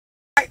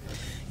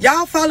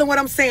Y'all follow what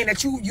I'm saying?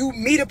 That you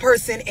meet a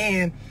person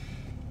and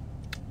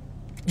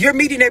you're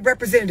meeting their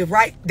representative,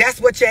 right? That's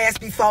what your ass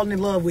be falling in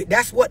love with.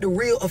 That's what the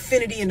real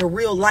affinity and the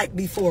real like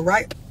be for,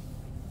 right?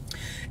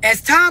 As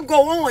time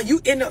go on,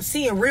 you end up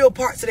seeing real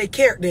parts of their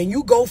character, and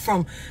you go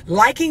from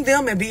liking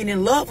them and being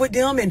in love with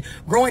them and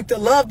growing to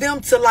love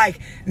them to like,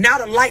 now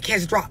the like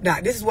has dropped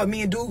out. This is what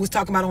me and Dude was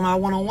talking about on our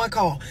one-on-one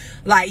call.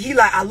 Like, he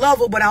like, I love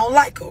her, but I don't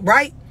like her,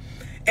 right?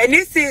 And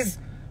this is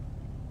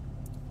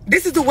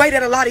the way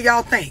that a lot of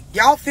y'all think.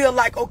 Y'all feel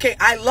like, okay,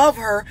 I love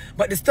her,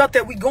 but the stuff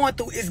that we going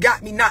through has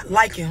got me not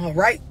liking her,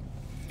 right?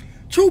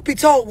 Truth be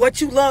told, what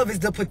you love is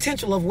the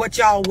potential of what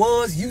y'all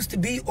used to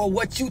be, or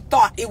what you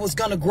thought it was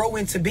going to grow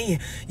into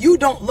being. You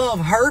don't love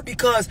her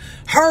because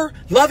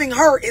loving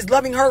her is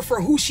loving her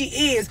for who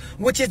she is,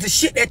 which is the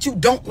shit that you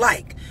don't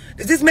like.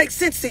 Does this make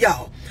sense to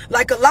y'all?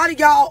 Like, a lot of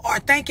y'all are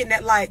thinking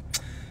that, like,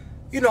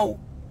 you know,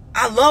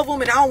 I love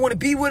him and I don't want to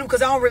be with him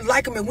because I don't really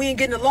like him and we ain't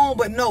getting along.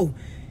 But no,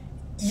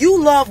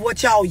 you love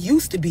what y'all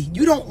used to be.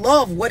 You don't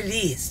love what it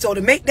is. So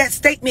to make that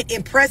statement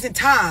in present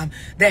time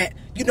that,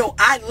 you know,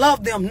 I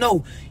love them,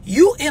 no,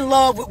 you in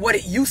love with what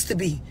it used to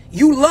be.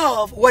 You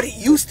love what it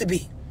used to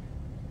be.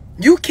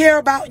 You care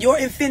about your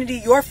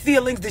infinity, your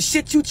feelings. The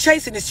shit you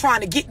chasing is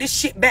trying to get this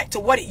shit back to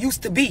what it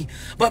used to be.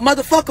 But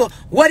motherfucker,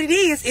 what it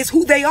is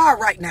who they are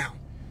right now.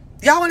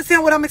 Y'all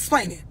understand what I'm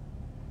explaining?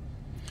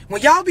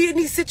 When y'all be in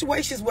these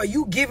situations where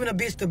you giving a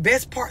bitch the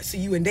best parts of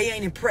you and they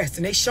ain't impressed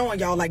and they showing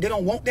y'all like they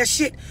don't want that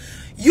shit,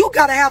 you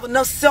gotta have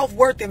enough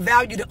self-worth and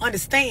value to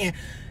understand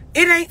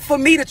it ain't for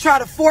me to try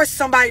to force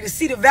somebody to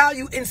see the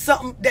value in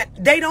something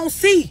that they don't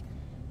see.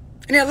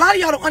 And then a lot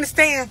of y'all don't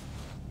understand.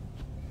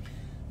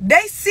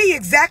 They see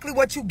exactly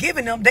what you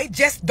giving them. They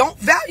just don't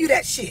value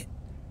that shit.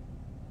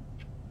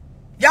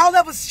 Y'all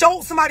ever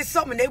showed somebody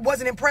something and they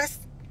wasn't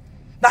impressed?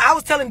 Like, I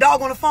was telling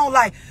Dog on the phone,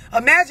 like,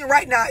 imagine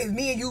right now if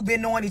me and you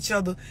been knowing each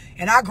other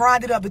and I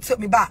grinded up, it took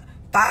me about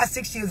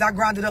 5-6 years, I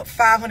grinded up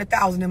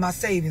 500,000 in my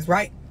savings,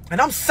 right? And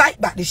I'm psyched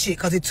about this shit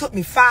because it took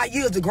me 5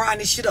 years to grind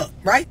this shit up,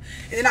 right?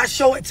 And then I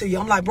show it to you.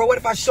 I'm like, bro, what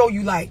if I show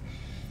you, like,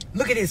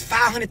 look at this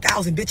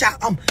 500,000, bitch.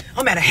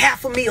 I'm at a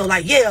 $500,000.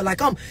 Like, yeah,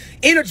 like, I'm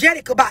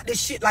energetic about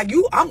this shit. Like,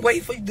 I'm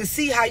waiting for you to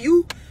see how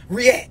you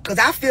react. Because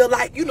I feel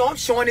like, you know, I'm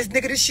showing this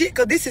nigga this shit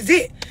because this is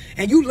it.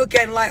 And you look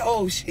at it like,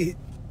 oh, shit.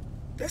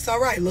 That's all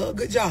right, love.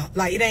 Good job.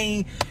 Like, it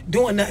ain't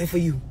doing nothing for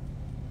you.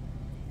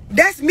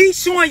 That's me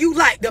showing you,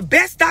 like, the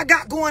best I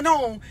got going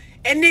on.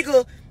 And,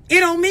 nigga,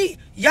 it on me.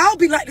 Y'all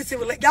be like this.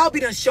 Y'all be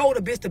done showed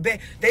the bitch the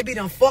best. They be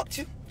done fucked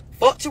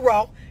you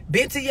raw,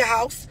 been to your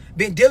house,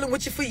 been dealing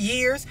with you for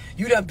years.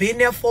 You done been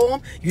there for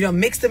them. You done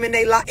mixed them in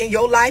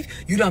your life.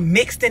 You done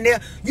mixed in there.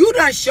 You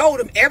done showed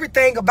them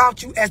everything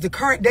about you as the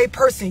current day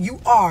person you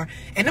are.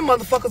 And them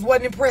motherfuckers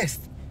wasn't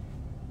impressed.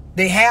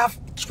 They half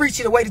treat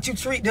you the way that you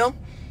treat them.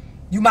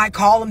 You might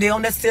call them. They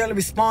don't necessarily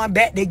respond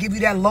back. They give you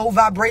that low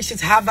vibrations,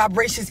 high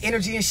vibrations,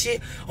 energy and shit.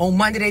 On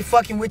Monday, they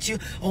fucking with you.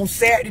 On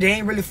Saturday, they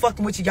ain't really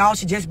fucking with you. Y'all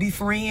should just be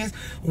friends.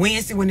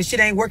 Wednesday, when the shit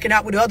ain't working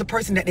out with the other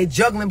person that they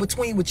juggling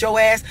between with your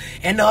ass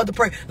and the other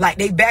person, like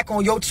they back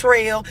on your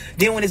trail.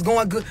 Then when it's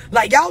going good,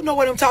 like y'all know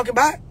what I'm talking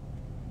about.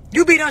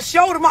 You be done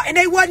showed them all, and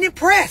they wasn't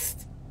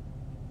impressed.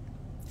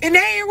 And they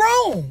ain't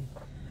wrong.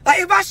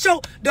 Like if I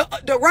show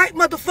the right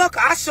motherfucker,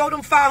 I show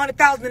them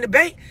 500,000 in the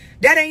bank.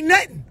 That ain't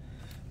nothing.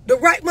 The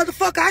right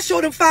motherfucker, I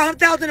showed them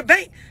 500,000 in the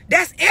bank.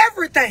 That's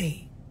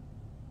everything.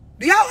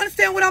 Do y'all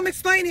understand what I'm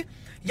explaining?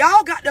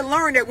 Y'all got to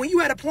learn that when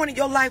you at a point in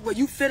your life where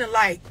you feeling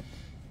like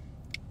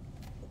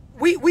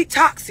we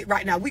toxic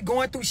right now. We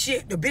going through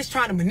shit. The bitch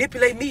trying to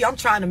manipulate me. I'm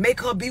trying to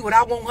make her be what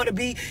I want her to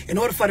be in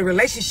order for the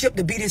relationship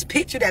to be this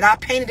picture that I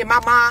painted in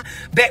my mind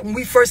back when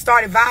we first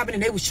started vibing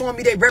and they were showing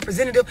me their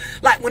representative.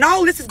 Like when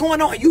all this is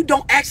going on and you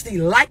don't actually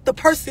like the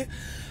person,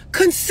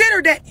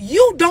 consider that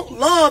you don't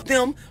love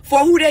them for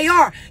who they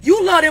are.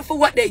 You love them for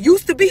what they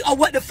used to be or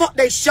what the fuck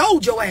they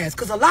showed your ass.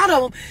 Because a lot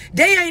of them,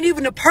 they ain't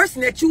even the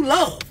person that you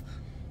love.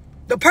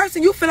 The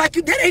person you feel like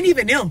that ain't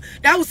even them.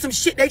 That was some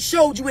shit they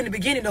showed you in the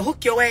beginning to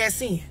hook your ass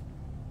in.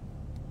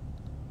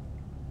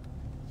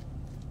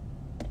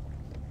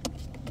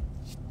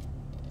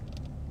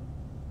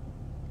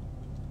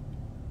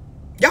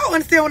 Y'all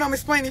understand what I'm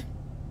explaining?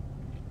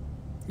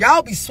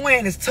 Y'all be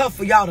swearing it's tough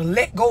for y'all to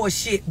let go of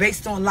shit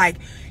based on like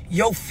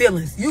your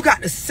feelings. You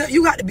got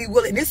to be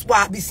willing. This is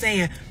why I be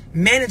saying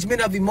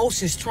management of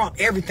emotions trump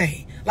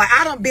everything. Like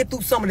I done been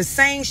through some of the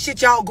same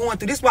shit y'all going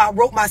through. This is why I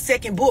wrote my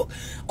second book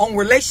on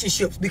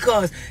relationships,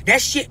 because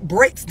that shit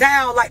breaks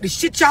down. Like the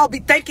shit y'all be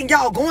thinking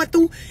y'all going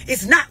through,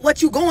 it's not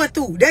what you going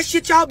through. That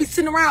shit y'all be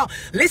sitting around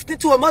listening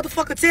to a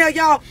motherfucker tell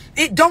y'all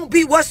it don't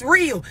be what's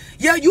real.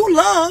 Yeah, you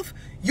love.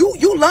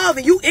 You love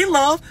and you in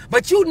love,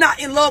 but you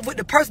not in love with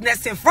the person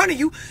that's in front of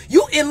you.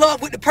 You in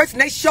love with the person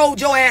they showed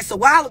your ass a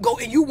while ago,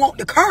 and you want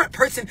the current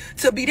person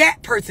to be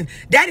that person.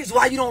 That is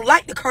why you don't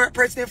like the current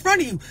person in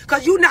front of you,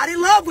 because you not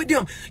in love with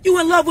them. You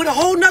in love with a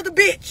whole nother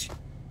bitch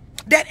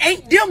that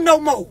ain't them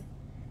no more.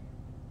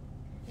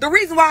 The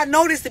reason why I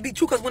know this to be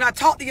true, because when I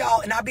talk to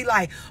y'all and I be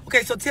like,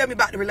 okay, so tell me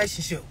about the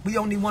relationship. We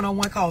only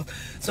one-on-one calls.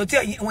 So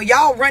tell you, when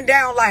y'all run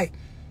down like,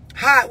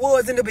 how it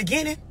was in the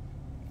beginning,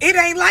 it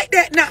ain't like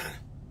that now.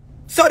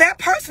 So that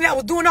person that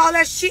was doing all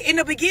that shit in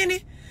the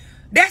beginning,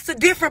 that's a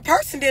different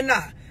person than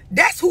now.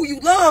 That's who you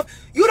love.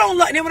 You don't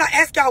love. And then when I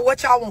ask y'all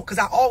what y'all want, because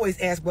I always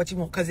ask what you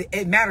want, because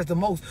it matters the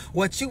most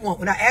what you want.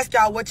 When I ask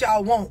y'all what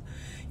y'all want,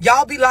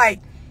 y'all be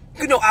like,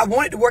 you know, I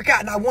want it to work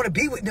out and I want to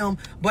be with them,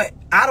 but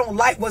I don't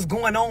like what's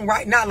going on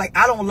right now. Like,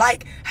 I don't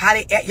like how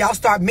they act. Y'all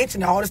start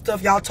mentioning all the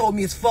stuff y'all told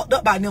me is fucked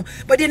up by them.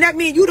 But then that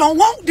means you don't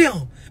want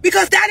them,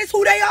 because that is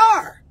who they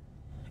are.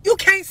 You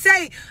can't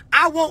say,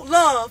 I want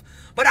love,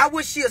 but I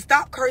wish she'll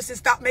stop cursing,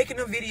 stop making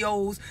them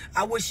videos.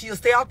 I wish she'll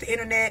stay off the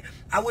internet.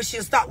 I wish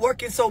she'll stop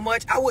working so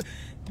much.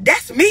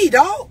 That's me,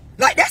 dog.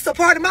 Like, that's a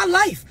part of my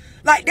life.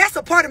 Like, that's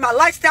a part of my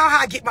lifestyle, how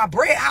I get my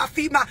bread, how I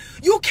feed my...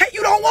 You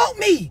don't want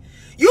me.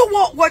 You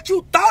want what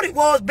you thought it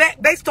was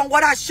based on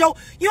what I show.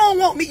 You don't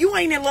want me. You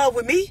ain't in love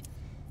with me.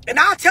 And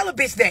I'll tell a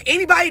bitch that.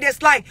 Anybody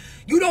that's like,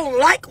 you don't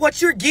like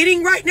what you're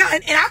getting right now,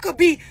 and I could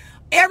be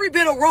every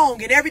bit of wrong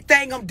in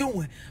everything I'm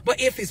doing.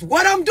 But if it's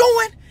what I'm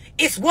doing,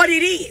 it's what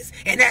it is.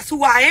 And that's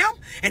who I am.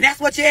 And that's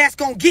what your ass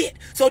gonna get.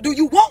 So do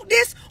you want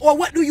this, or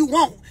what do you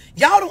want?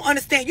 Y'all don't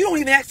understand. You don't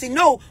even actually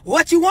know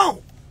what you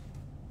want.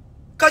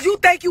 Because you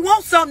think you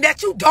want something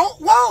that you don't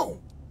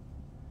want.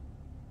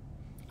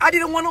 I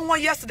did a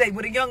one-on-one yesterday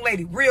with a young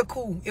lady. Real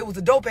cool. It was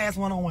a dope-ass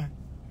one-on-one.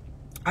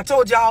 I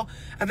told y'all,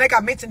 I think I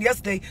mentioned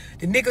yesterday,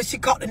 the nigga, she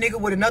caught the nigga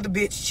with another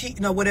bitch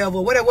cheating or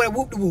whatever,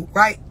 whoop-de-whoop,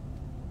 right?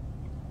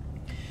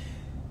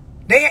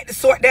 They had to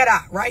sort that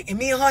out, right? And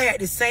me and her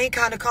had the same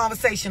kind of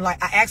conversation.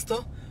 Like, I asked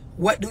her,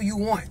 what do you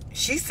want?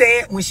 She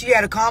said when she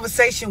had a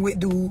conversation with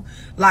dude,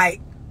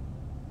 like,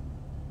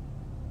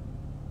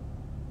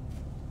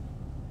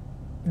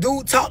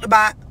 dude talked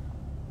about,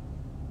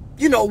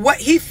 you know, what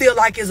he feel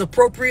like is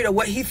appropriate, or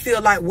what he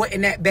feel like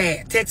wasn't that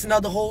bad. Texting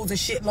other hoes and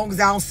shit, long as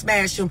I don't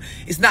smash them,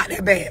 it's not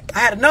that bad. I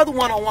had another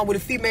one-on-one with a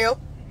female.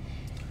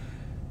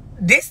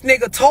 This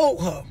nigga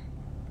told her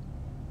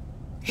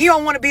he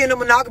don't want to be in a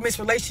monogamous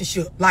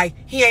relationship. Like,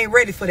 he ain't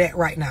ready for that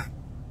right now.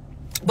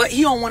 But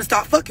he don't want to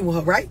start fucking with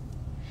her, right?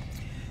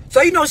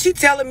 So, you know, she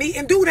telling me,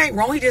 and dude ain't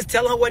wrong. He just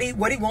telling her what he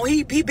want.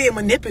 He being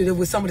manipulative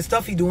with some of the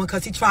stuff he doing,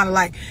 because he trying to,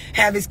 like,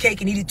 have his cake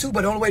and eat it too.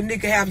 But the only way the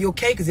nigga have your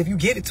cake is if you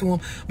give it to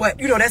him. But,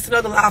 you know, that's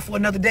another lie for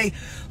another day.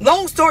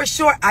 Long story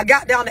short, I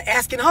got down to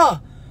asking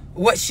her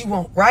what she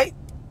want, right?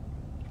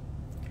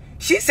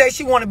 She said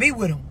she want to be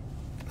with him.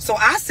 So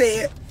I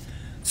said,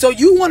 so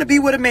you want to be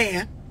with a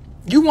man,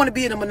 you want to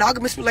be in a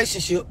monogamous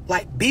relationship,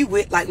 like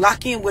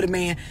lock in with a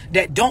man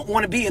that don't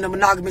want to be in a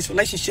monogamous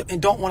relationship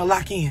and don't want to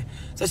lock in.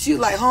 So she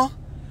was like, huh?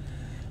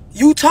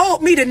 You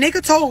told me, the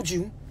nigga told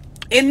you,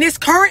 in this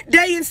current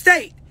day and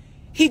state,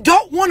 he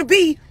don't want to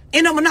be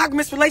in a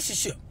monogamous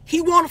relationship.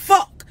 He want to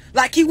fuck.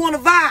 Like, he want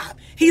to vibe.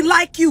 He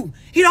like you.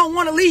 He don't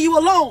want to leave you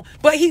alone,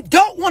 but he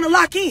don't want to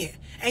lock in.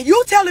 And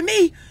you telling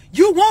me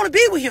you want to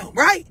be with him,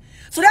 right?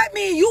 So that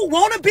means you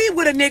want to be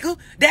with a nigga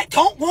that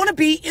don't want to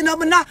be in a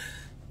monogamous...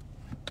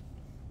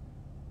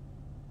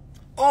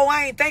 Oh,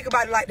 I ain't think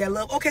about it like that,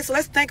 love. Okay, so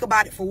let's think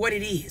about it for what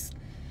it is.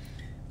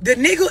 The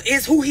nigga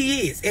is who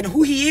he is. And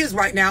who he is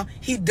right now,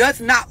 he does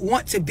not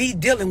want to be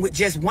dealing with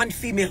just one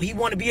female. He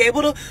want to be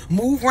able to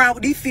move around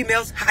with these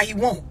females how he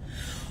want.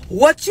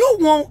 What you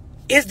want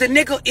is the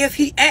nigga if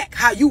he act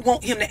how you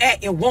want him to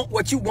act and want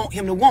what you want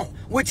him to want.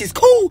 Which is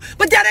cool,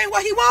 but that ain't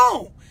what he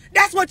want.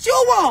 That's what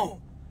you want.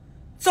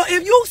 So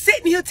if you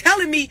sitting here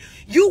telling me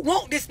you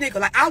want this nigga,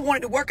 like I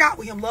wanted to work out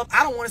with him, love,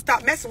 I don't want to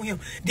stop messing with him,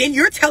 then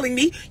you're telling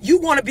me you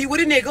want to be with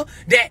a nigga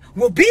that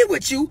will be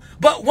with you,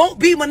 but won't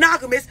be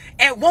monogamous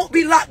and won't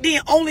be locked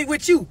in only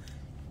with you.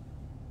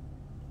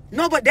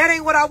 No, but that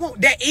ain't what I want.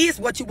 That is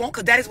what you want,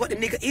 because that is what the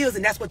nigga is,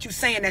 and that's what you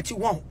saying that you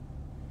want.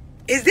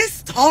 Is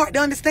this hard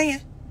to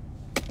understand?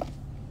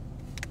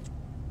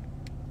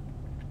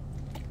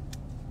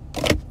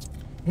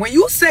 When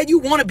you say you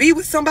want to be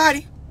with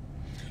somebody,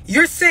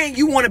 you're saying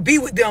you want to be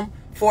with them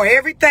for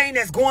everything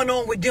that's going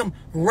on with them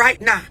right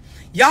now.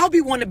 Y'all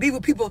be wanting to be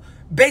with people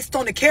based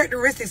on the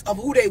characteristics of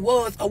who they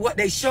was or what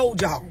they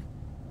showed y'all.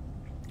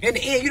 In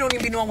the end, you don't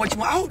even be knowing what you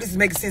want. I hope this is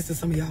making sense to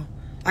some of y'all.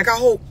 Like, I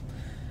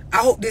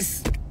hope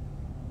this...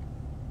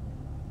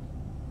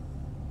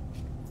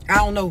 I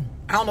don't know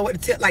what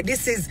to tell. Like,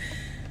 this is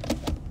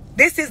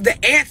the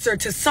answer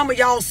to some of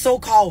y'all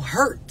so-called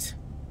hurt.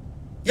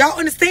 Y'all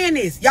understand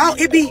this? Y'all,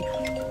 it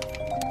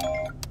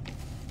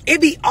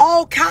be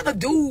all kind of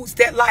dudes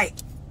that, like,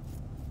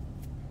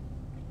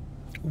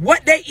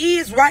 what they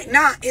is right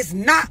now is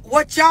not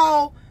what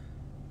y'all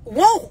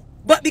want.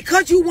 But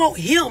because you want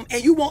him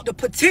and you want the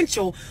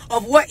potential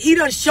of what he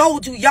done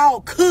showed you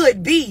y'all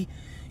could be,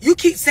 you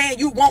keep saying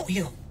you want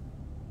him.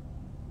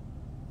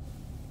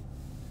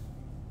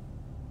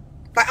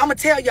 Like, I'm going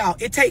to tell y'all,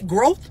 it take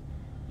growth.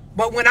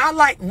 But when I,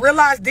 like,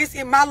 realized this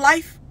in my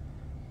life,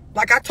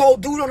 like I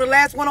told dude on the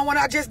last one-on-one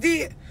I just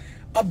did,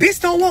 a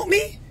bitch don't want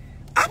me,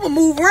 I'ma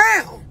move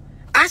around.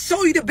 I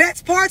show you the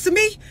best parts of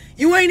me,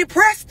 you ain't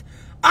impressed,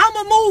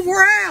 I'ma move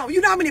around. You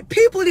know how many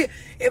people that,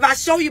 if I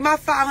show you my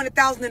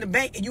 $500,000 in the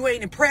bank and you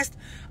ain't impressed,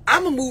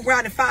 I'ma move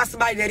around and find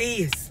somebody that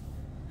is.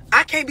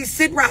 I can't be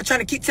sitting around trying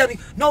to keep telling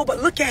you, no,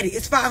 but look at it,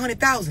 it's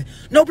 500,000.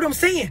 No, but I'm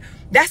saying,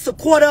 that's a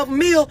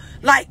 $250,000,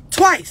 like,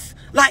 twice.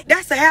 Like,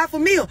 that's a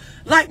 $500,000.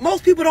 Like,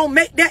 most people don't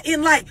make that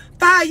in, like,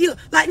 5 years.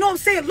 Like, know what I'm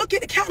saying? Look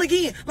at the count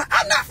again. Like,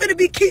 I'm not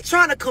finna keep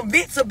trying to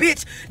convince a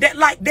bitch that,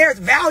 like, there's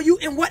value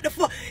in what the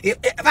fuck. If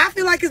I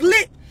feel like it's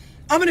lit,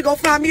 I'm gonna go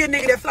find me a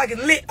nigga that feel like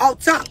it's lit on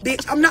top,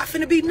 bitch. I'm not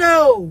finna be,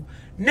 no.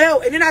 And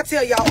then I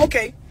tell y'all,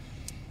 okay,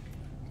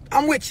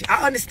 I'm with you.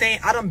 I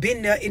understand. I done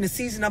been there in a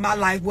season of my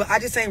life where I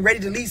just ain't ready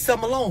to leave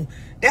something alone.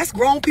 That's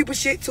grown people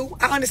shit too.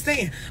 I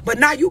understand. But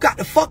now you got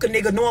to fuck a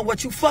nigga knowing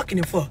what you fucking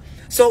him for.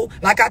 So,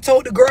 like I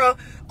told the girl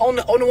on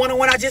the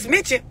one-on-one I just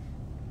mentioned,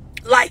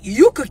 like,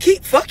 you could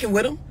keep fucking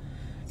with him.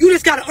 You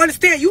just got to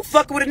understand you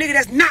fucking with a nigga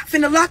that's not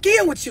finna lock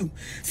in with you.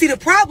 See, the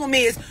problem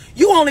is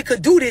you only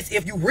could do this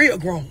if you real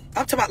grown.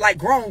 I'm talking about like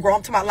grown. I'm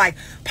talking about like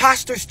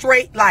posture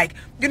straight, like,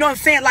 you know what I'm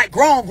saying? Like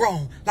grown.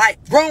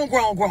 Like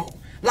grown.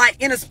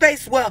 Like in a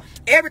space where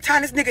every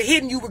time this nigga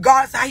hitting you,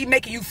 regardless of how he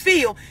making you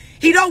feel,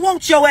 he don't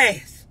want your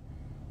ass.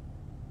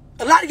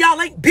 A lot of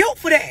y'all ain't built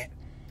for that.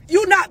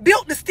 You not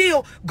built to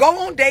still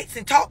go on dates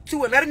and talk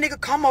to and let a nigga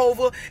come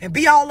over and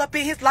be all up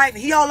in his life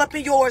and he all up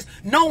in yours,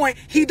 knowing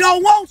he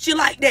don't want you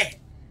like that.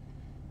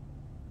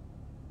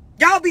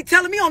 Y'all be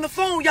telling me on the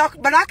phone, y'all,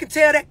 but I can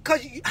tell that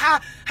because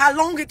how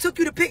long it took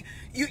you to pick.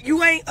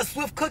 You ain't a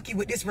swift cookie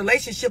with this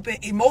relationship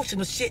and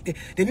emotional shit. The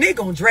nigga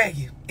gonna drag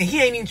you. And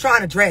he ain't even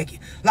trying to drag you.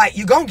 Like,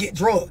 you gonna get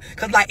drugged.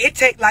 Because, like, it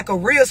take, like, a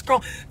real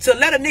strong... To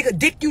let a nigga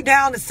dick you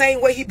down the same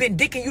way he been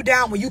dicking you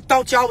down when you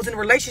thought y'all was in a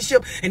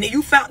relationship. And then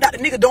you found out the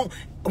nigga don't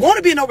want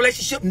to be in no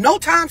relationship no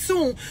time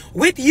soon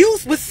with you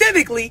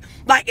specifically.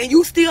 Like, and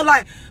you still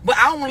like, but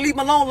I don't want to leave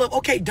him alone. Look,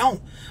 okay,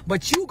 don't.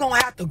 But you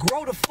gonna have to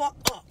grow the fuck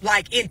up.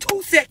 Like, in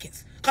 2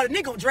 seconds. Because the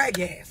nigga gonna drag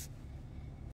your ass.